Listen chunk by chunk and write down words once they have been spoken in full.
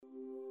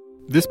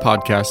This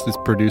podcast is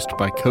produced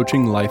by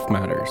Coaching Life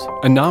Matters,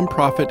 a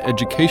nonprofit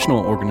educational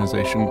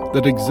organization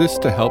that exists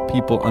to help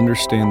people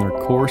understand their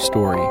core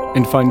story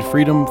and find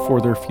freedom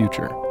for their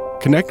future.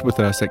 Connect with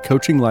us at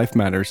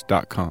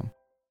coachinglifematters.com.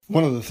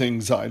 One of the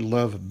things I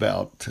love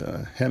about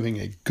having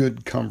a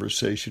good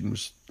conversation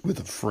with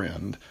a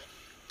friend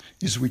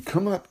is we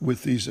come up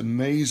with these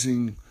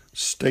amazing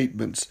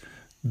statements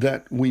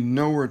that we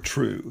know are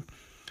true.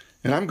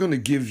 And I'm going to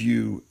give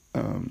you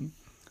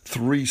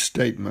three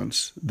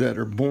statements that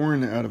are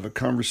born out of a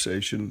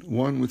conversation,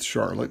 one with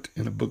Charlotte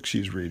in a book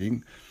she's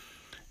reading,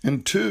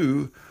 and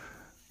two,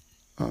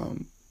 a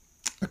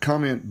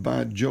comment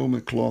by Joe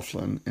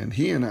McLaughlin, and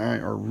he and I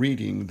are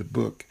reading the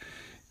book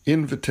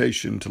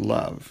Invitation to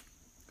Love.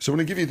 So I'm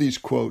going to give you these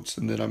quotes,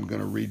 and then I'm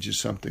going to read you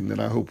something that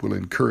I hope will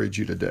encourage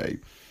you today.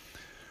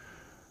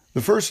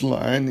 The first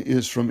line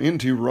is from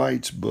N.T.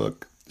 Wright's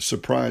book,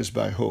 Surprised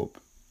by Hope,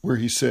 where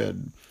he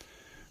said,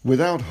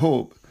 "Without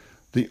hope,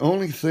 the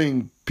only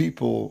thing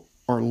people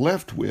are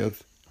left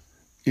with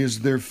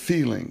is their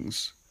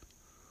feelings."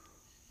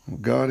 Well,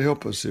 God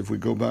help us if we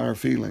go by our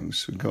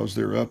feelings, because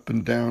they're up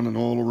and down and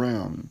all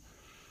around.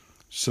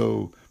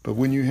 But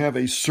when you have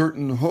a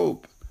certain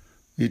hope,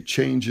 it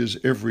changes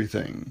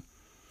everything.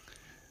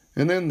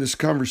 And then this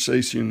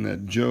conversation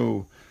that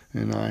Joe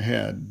and I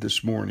had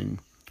this morning,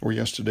 or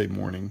yesterday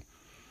morning,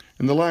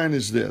 and the line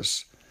is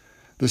this: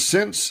 "The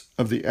sense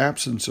of the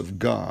absence of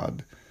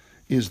God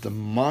is the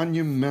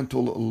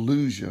monumental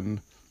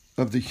illusion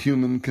of the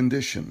human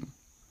condition."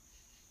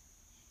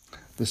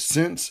 The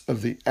sense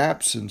of the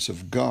absence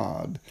of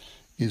God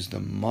is the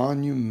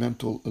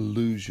monumental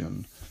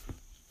illusion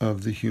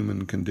of the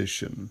human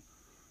condition.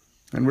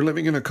 And we're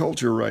living in a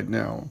culture right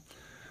now.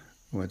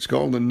 Well, it's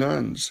called the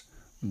nones.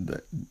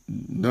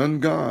 None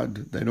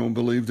God. They don't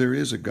believe there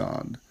is a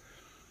God.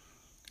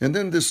 And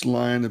then this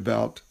line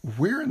about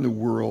where in the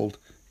world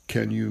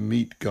can you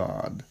meet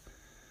God?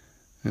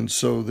 And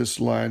so this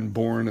line,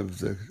 born of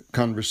the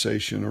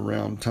conversation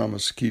around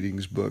Thomas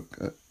Keating's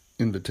book,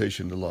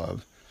 Invitation to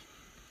Love.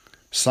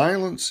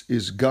 "Silence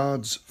is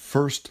God's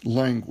first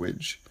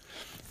language.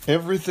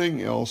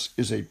 Everything else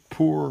is a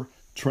poor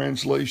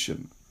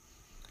translation.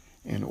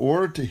 In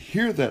order to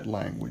hear that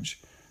language,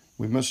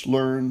 we must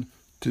learn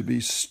to be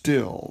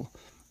still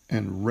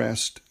and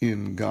rest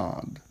in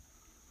God."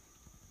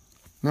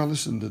 Now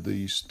listen to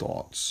these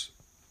thoughts.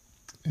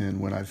 And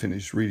when I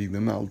finish reading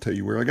them, I'll tell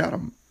you where I got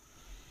them.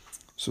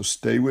 So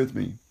stay with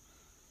me.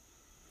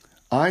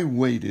 "I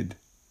waited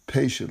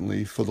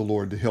patiently for the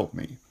Lord to help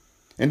me,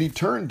 and he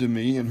turned to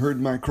me and heard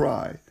my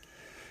cry.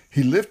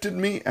 He lifted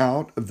me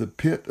out of the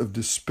pit of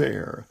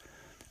despair,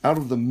 out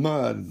of the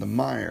mud and the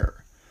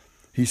mire.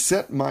 He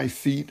set my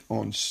feet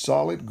on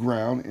solid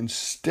ground and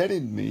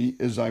steadied me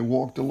as I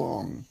walked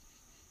along.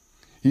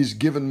 He's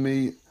given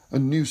me a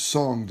new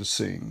song to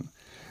sing,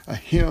 a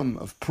hymn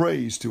of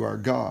praise to our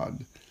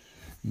God.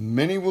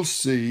 Many will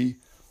see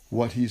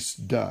what he's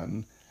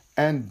done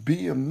and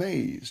be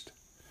amazed.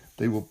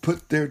 They will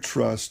put their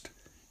trust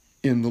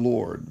in the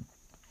Lord."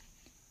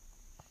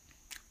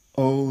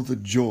 Oh, the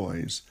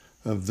joys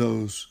of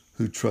those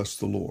who trust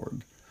the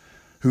Lord,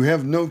 who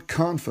have no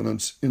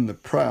confidence in the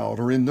proud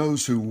or in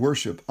those who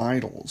worship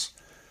idols.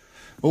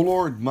 O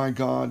Lord, my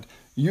God,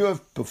 you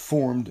have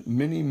performed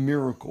many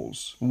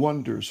miracles,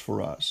 wonders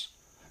for us.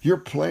 Your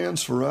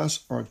plans for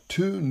us are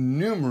too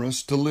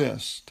numerous to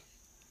list.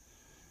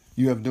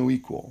 You have no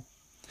equal.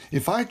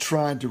 If I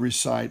tried to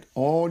recite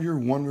all your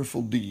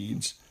wonderful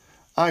deeds,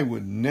 I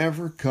would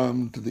never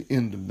come to the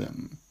end of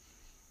them.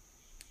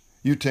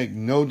 You take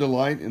no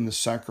delight in the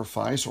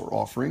sacrifice or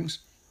offerings.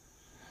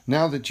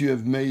 Now that you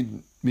have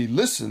made me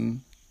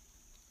listen,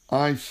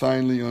 I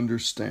finally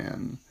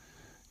understand.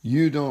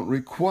 You don't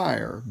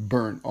require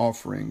burnt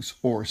offerings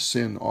or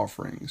sin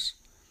offerings.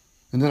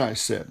 And then I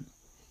said,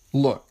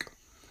 "Look,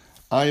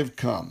 I have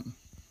come.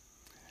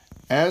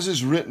 As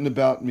is written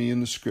about me in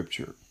the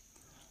Scripture,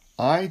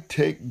 I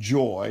take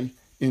joy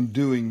in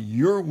doing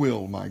your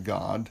will, my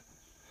God,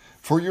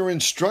 for your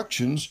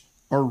instructions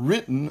are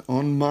written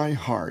on my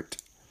heart.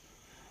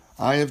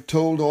 I have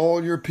told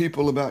all your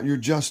people about your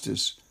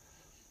justice.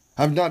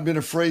 I've not been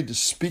afraid to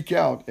speak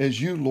out, as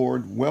you,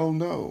 Lord, well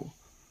know.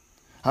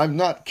 I've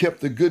not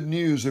kept the good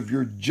news of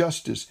your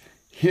justice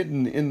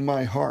hidden in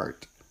my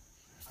heart.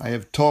 I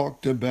have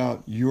talked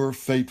about your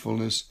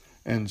faithfulness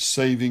and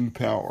saving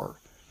power.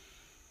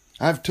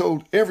 I've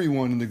told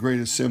everyone in the great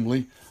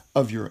assembly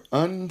of your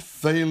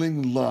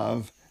unfailing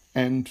love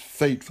and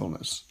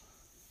faithfulness.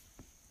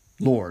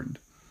 Lord,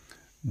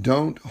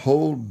 don't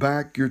hold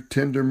back your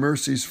tender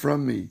mercies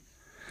from me.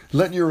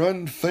 Let your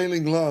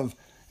unfailing love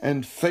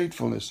and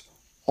faithfulness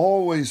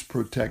always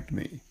protect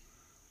me.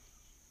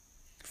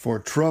 For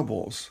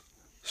troubles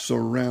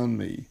surround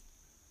me,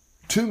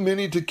 too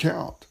many to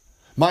count.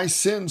 My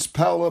sins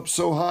pile up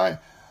so high,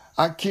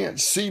 I can't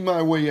see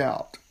my way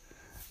out.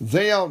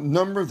 They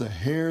outnumber the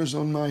hairs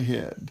on my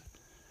head.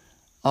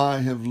 I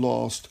have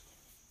lost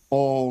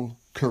all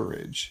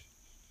courage.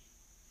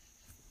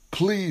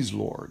 Please,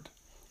 Lord,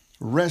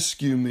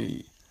 rescue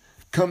me.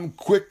 Come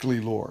quickly,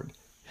 Lord.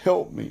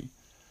 Help me.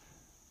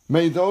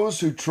 May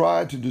those who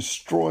try to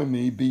destroy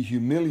me be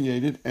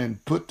humiliated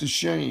and put to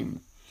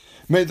shame.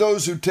 May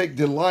those who take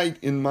delight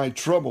in my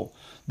trouble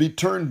be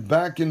turned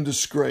back in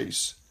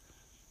disgrace.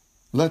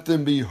 Let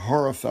them be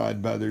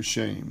horrified by their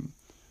shame.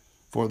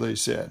 For they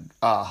said,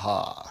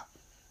 Aha,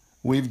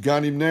 we've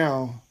got him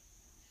now.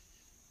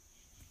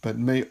 But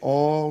may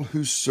all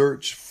who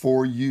search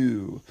for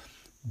you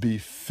be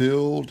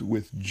filled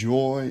with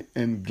joy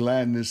and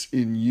gladness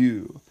in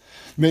you.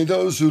 May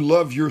those who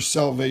love your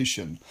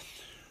salvation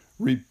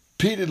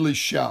repeatedly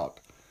shout,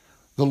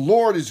 The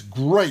Lord is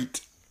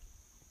great.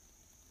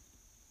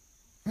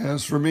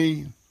 As for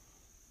me,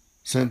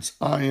 since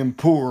I am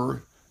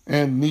poor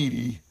and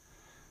needy,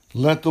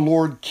 let the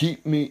Lord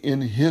keep me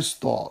in his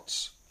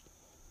thoughts.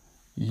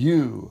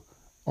 You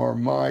are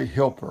my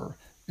helper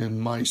and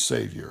my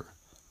Savior.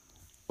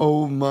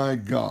 O my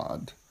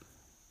God,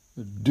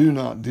 do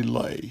not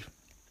delay.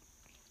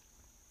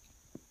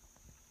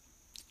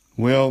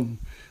 Well,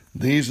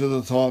 these are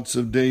the thoughts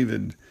of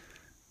David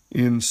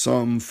in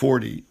Psalm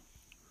 40.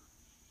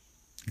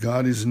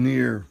 God is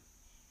near.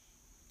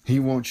 He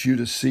wants you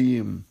to see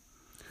him,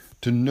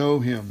 to know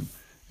him,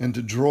 and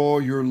to draw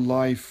your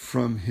life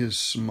from his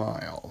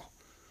smile.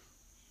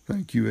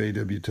 Thank you,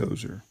 A.W.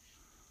 Tozer.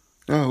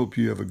 I hope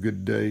you have a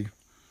good day.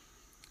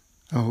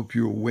 I hope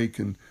you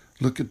awaken.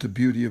 Look at the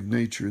beauty of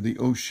nature, the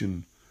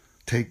ocean.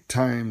 Take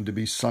time to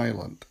be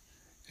silent.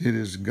 It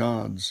is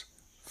God's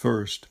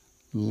first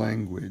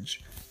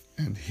language,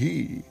 and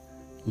he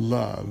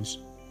loves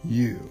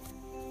you.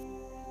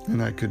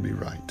 And I could be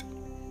right.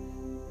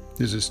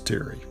 This is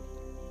Terry.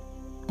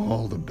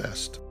 All the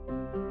best.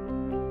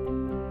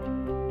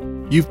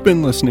 You've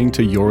been listening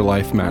to Your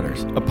Life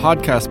Matters, a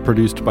podcast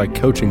produced by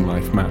Coaching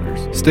Life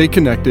Matters. Stay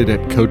connected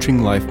at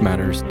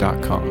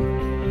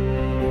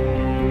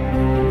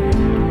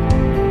coachinglifematters.com.